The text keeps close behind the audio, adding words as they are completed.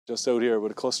Just out here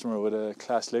with a customer with a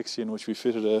Class Lexion, which we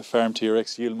fitted a Farm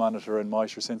TRX yield monitor and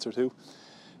moisture sensor to.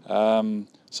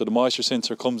 So the moisture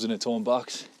sensor comes in its own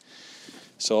box.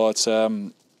 So it's a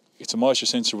moisture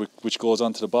sensor which goes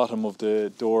onto the bottom of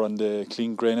the door on the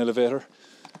clean grain elevator.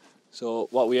 So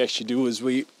what we actually do is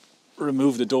we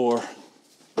remove the door.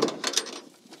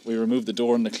 We remove the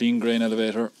door on the clean grain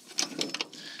elevator,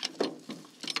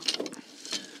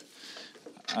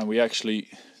 and we actually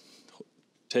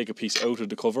take a piece out of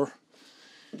the cover,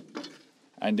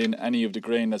 and then any of the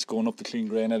grain that's going up the clean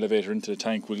grain elevator into the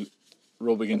tank will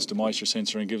rub against the moisture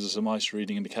sensor and gives us a moisture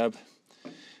reading in the cab.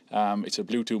 It's a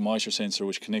Bluetooth moisture sensor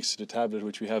which connects to the tablet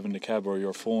which we have in the cab or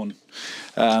your phone,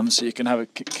 so you can have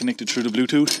it connected through the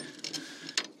Bluetooth.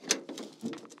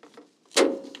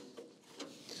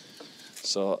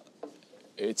 So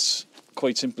it's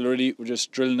quite simple really. We're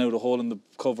just drilling out a hole in the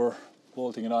cover,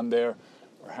 bolting it on there.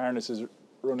 Our harness is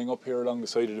running up here along the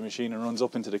side of the machine and runs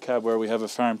up into the cab where we have a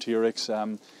Farm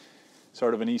TRX,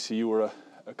 sort of an ECU or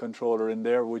a controller in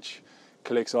there which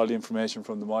collects all the information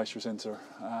from the moisture sensor.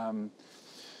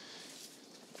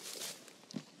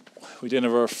 We then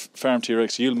have our Farm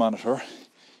TRX yield monitor.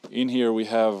 In here we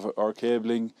have our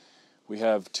cabling, we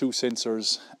have two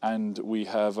sensors, and we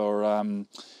have our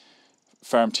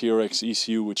Farm TRX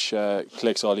ECU which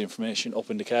collects all the information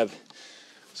up in the cab.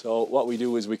 So what we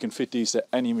do is we can fit these to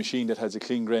any machine that has a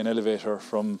clean grain elevator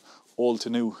from old to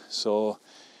new. So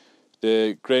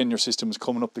the grain in your system is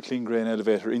coming up the clean grain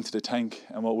elevator into the tank,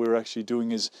 and what we're actually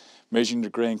doing is measuring the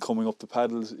grain coming up the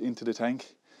paddles into the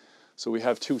tank. So we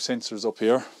have two sensors up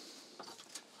here.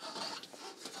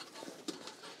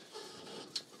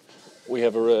 We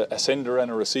have a sender and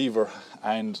a receiver,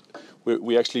 and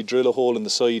we actually drill a hole in the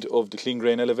side of the clean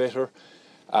grain elevator,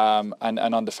 and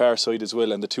on the far side as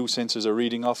well, and the two sensors are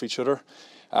reading off each other.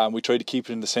 We try to keep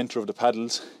it in the centre of the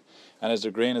paddles, and as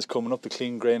the grain is coming up the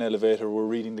clean grain elevator, we're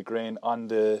reading the grain on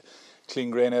the clean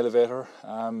grain elevator.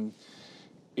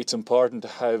 It's important to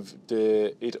have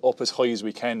it up as high as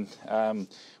we can.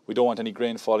 We don't want any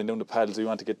grain falling down the paddles. We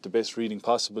want to get the best reading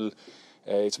possible.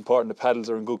 It's important the paddles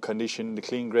are in good condition. The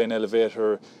clean grain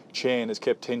elevator chain is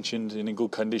kept tensioned and in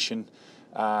good condition,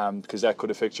 because that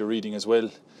could affect your reading as well.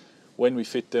 When we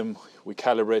fit them, we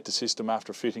calibrate the system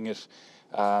after fitting it,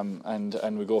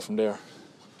 and we go from there.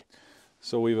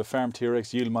 So we have a Farm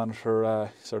TRX yield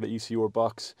monitor, sort of ECU or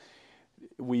box.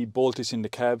 We bolt this in the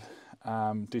cab.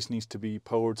 This needs to be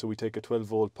powered, so we take a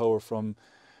 12-volt power from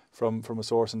a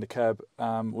source in the cab.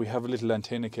 We have a little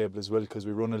antenna cable as well, because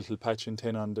we run a little patch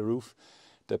antenna on the roof.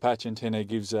 The patch antenna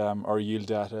gives our yield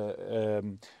data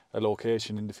a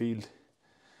location in the field.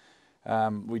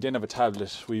 We then have a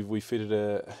tablet. We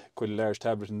fitted quite a large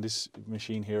tablet in this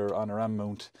machine here on a ram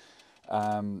mount.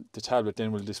 The tablet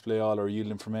then will display all our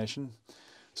yield information.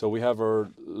 So we have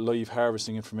our live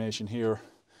harvesting information here.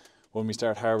 When we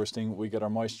start harvesting, we get our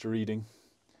moisture reading.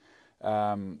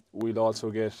 We'll also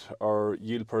get our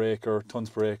yield per acre, tons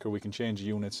per acre. We can change the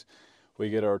units. We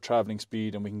get our travelling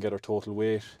speed, and we can get our total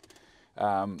weight.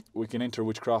 We can enter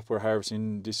which crop we're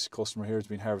harvesting. This customer here has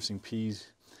been harvesting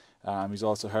peas. He's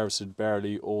also harvested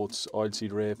barley, oats,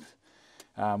 oilseed rape.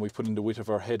 We put in the width of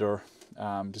our header.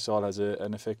 This all has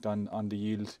an effect on the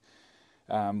yield.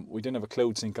 We then have a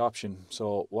cloud sync option.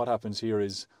 So what happens here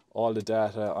is all the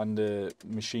data on the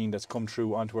machine that's come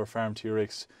through onto our Farm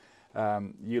TRX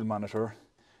yield monitor.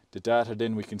 The data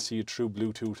then we can see it through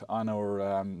Bluetooth on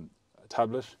our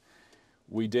tablet.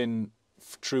 We then,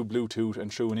 through Bluetooth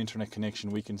and through an internet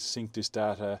connection, we can sync this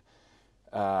data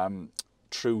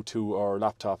through to our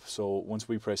laptop. So once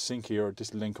we press sync here,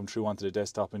 this will then come through onto the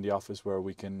desktop in the office where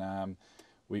we can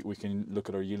we can look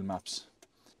at our yield maps.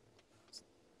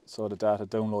 So the data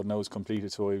download now is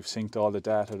completed, so we've synced all the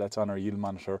data that's on our yield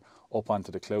monitor up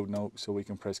onto the cloud now, so we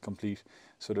can press complete.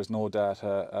 So there's no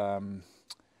data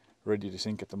ready to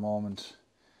sync at the moment.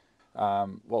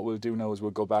 What we'll do now is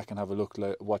we'll go back and have a look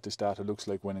at what this data looks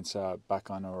like when it's back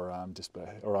on our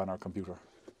display or on our computer.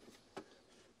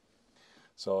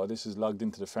 So this is logged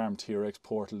into the Farm TRX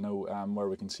portal now, where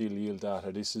we can see the yield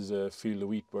data. This is a field of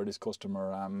wheat where this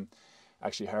customer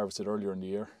actually harvested earlier in the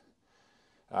year.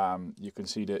 You can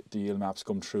see the yield maps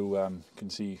come through. You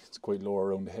can see it's quite low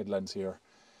around the headlands here.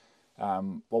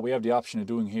 What we have the option of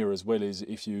doing here as well is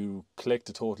if you collect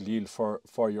the total yield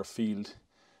for your field,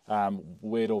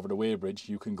 weighed over the weighbridge,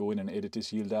 you can go in and edit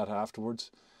this yield data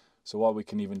afterwards. So what we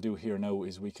can even do here now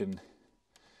is we can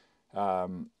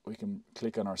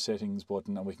click on our settings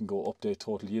button and we can go update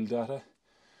total yield data.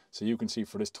 So you can see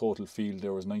for this total field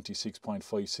there was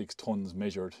 96.56 tonnes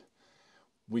measured.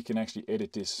 We can actually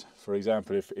edit this. For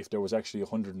example, if there was actually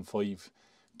 105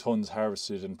 tonnes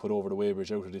harvested and put over the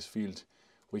weighbridge out of this field,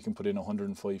 we can put in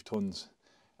 105 tonnes,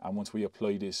 and once we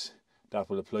apply this, that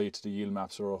will apply it to the yield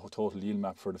maps, or a total yield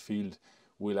map for the field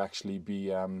will actually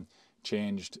be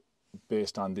changed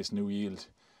based on this new yield.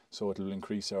 So it will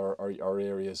increase our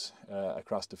areas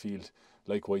across the field.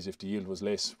 Likewise, if the yield was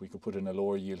less, we could put in a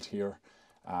lower yield here,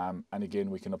 and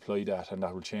again we can apply that, and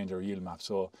that will change our yield map.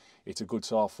 So it's a good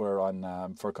software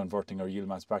on for converting our yield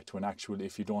maps back to an actual,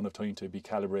 if you don't have time to be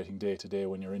calibrating day to day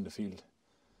when you're in the field.